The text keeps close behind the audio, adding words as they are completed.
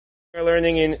We're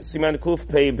learning in Siman Kuf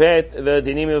Pei Bet the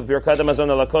dinim of Birkat Hamazon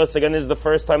ala Kos. Again, this is the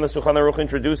first time the Shulchan Aruch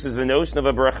introduces the notion of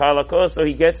a bracha ala Kos, so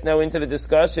he gets now into the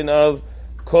discussion of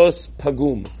Kos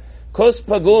Pagum. Kos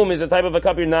Pagum is a type of a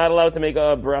cup you're not allowed to make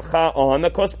a bracha on. A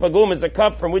Kos Pagum is a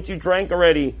cup from which you drank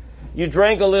already. You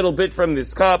drank a little bit from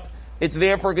this cup. It's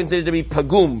therefore considered to be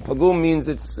Pagum. Pagum means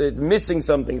it's missing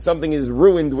something. Something is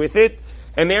ruined with it,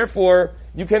 and therefore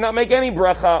you cannot make any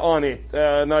bracha on it.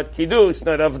 Not Kiddush,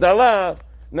 not Avdalah,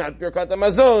 not Birkat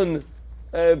Hamazon,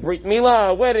 Brit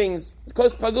Milah, weddings.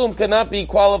 Kos Pagum cannot be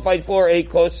qualified for a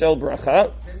Kos Shel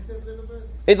Bracha.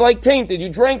 It's like tainted. You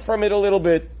drank from it a little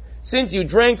bit. Since you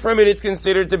drank from it, it's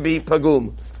considered to be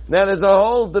Pagum. Now there's a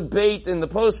whole debate in the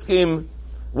poskim.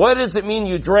 What does it mean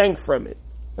you drank from it?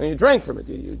 I mean, you drank from it.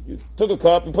 You took a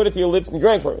cup and put it to your lips and you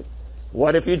drank from it.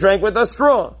 What if you drank with a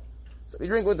straw? So if you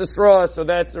drink with the straw, so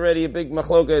that's already a big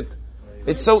machloket.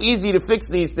 It's so easy to fix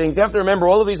these things. You have to remember,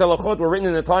 all of these halachot were written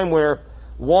in a time where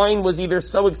wine was either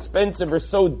so expensive or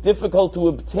so difficult to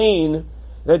obtain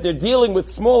that they're dealing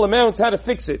with small amounts, how to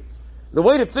fix it. The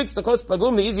way to fix the Kos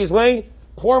Pagum, the easiest way,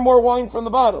 pour more wine from the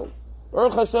bottle.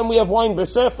 Baruch Hashem, we have wine,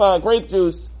 B'Shefa, grape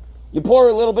juice. You pour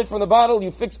a little bit from the bottle,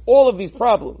 you fix all of these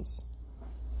problems.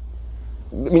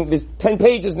 I mean, there's 10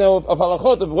 pages now of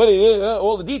halachot, of what it is,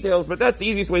 all the details, but that's the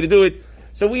easiest way to do it.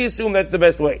 So we assume that's the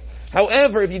best way.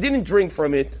 However, if you didn't drink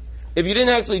from it, if you didn't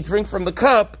actually drink from the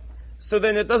cup, so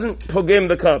then it doesn't pogim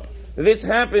the cup. This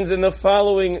happens in the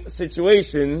following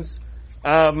situations.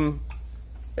 Sometimes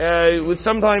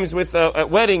with at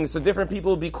weddings, so different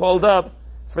people will be called up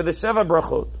for the Sheva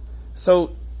Brachot.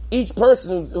 So each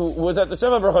person who was at the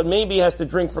Sheva Brachot maybe has to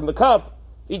drink from the cup.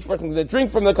 Each person that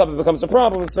drink from the cup, it becomes a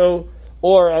problem. So,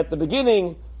 or at the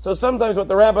beginning. So sometimes what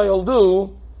the rabbi will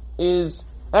do is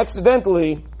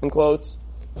accidentally, in quotes,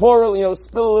 pour,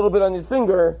 spill a little bit on your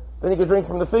finger, then you can drink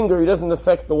from the finger. It doesn't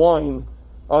affect the wine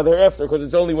thereafter, because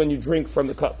it's only when you drink from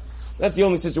the cup. That's the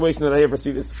only situation that I ever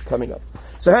see this coming up.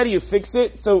 So how do you fix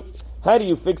it?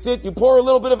 You pour a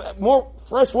little bit of more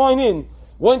fresh wine in.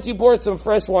 Once you pour some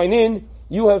fresh wine in,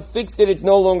 you have fixed it. It's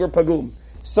no longer pagum.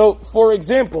 So, for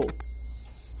example,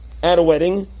 at a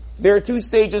wedding, there are two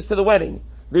stages to the wedding.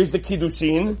 There's the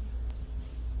kiddushin.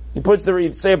 He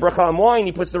say a bracha on wine,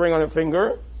 he puts the ring on her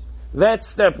finger. That's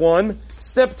step one.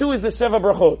 Step two is the Sheva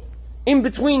Brachot. In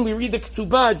between, we read the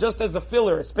Ketubah just as a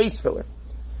filler, a space filler.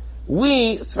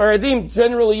 We, Sfaradim,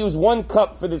 generally use 1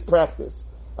 cup for this practice.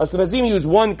 Ashkenazim use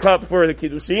 1 cup for the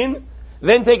Kiddushin,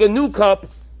 then take a new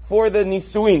cup for the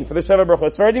Nisuin, for the Sheva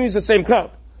Brachot. Sfaradim use the same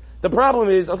cup. The problem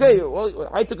is,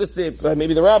 I took a sip,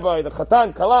 maybe the rabbi, the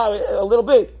Chatan, Kala, a little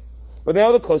bit. But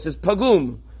now the Kos is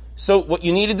Pagum. So what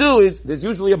you need to do is, there's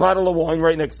usually a bottle of wine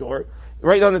right next door,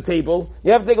 right on the table.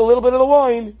 You have to take a little bit of the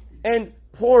wine and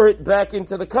pour it back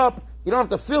into the cup. You don't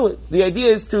have to fill it. The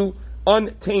idea is to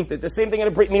untaint it. The same thing at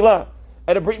a Brit Milah.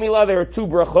 At a Brit Milah, there are 2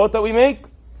 brachot that we make.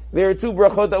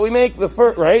 The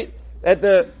first, right? And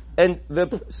the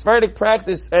Sephardic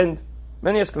practice, and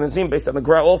many Ashkenazim based on the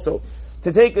Gra also,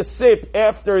 to take a sip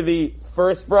after the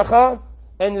first bracha,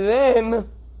 and then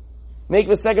make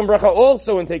the second bracha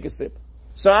also and take a sip.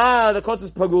 So, the Kos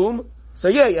is Pagum. So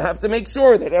you have to make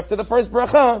sure that after the first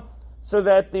bracha, so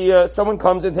that someone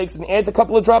comes and takes and adds a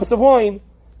couple of drops of wine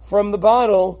from the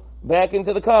bottle back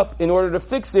into the cup in order to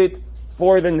fix it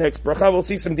for the next bracha. We'll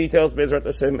see some details, Be'ezrat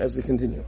Hashem, as we continue.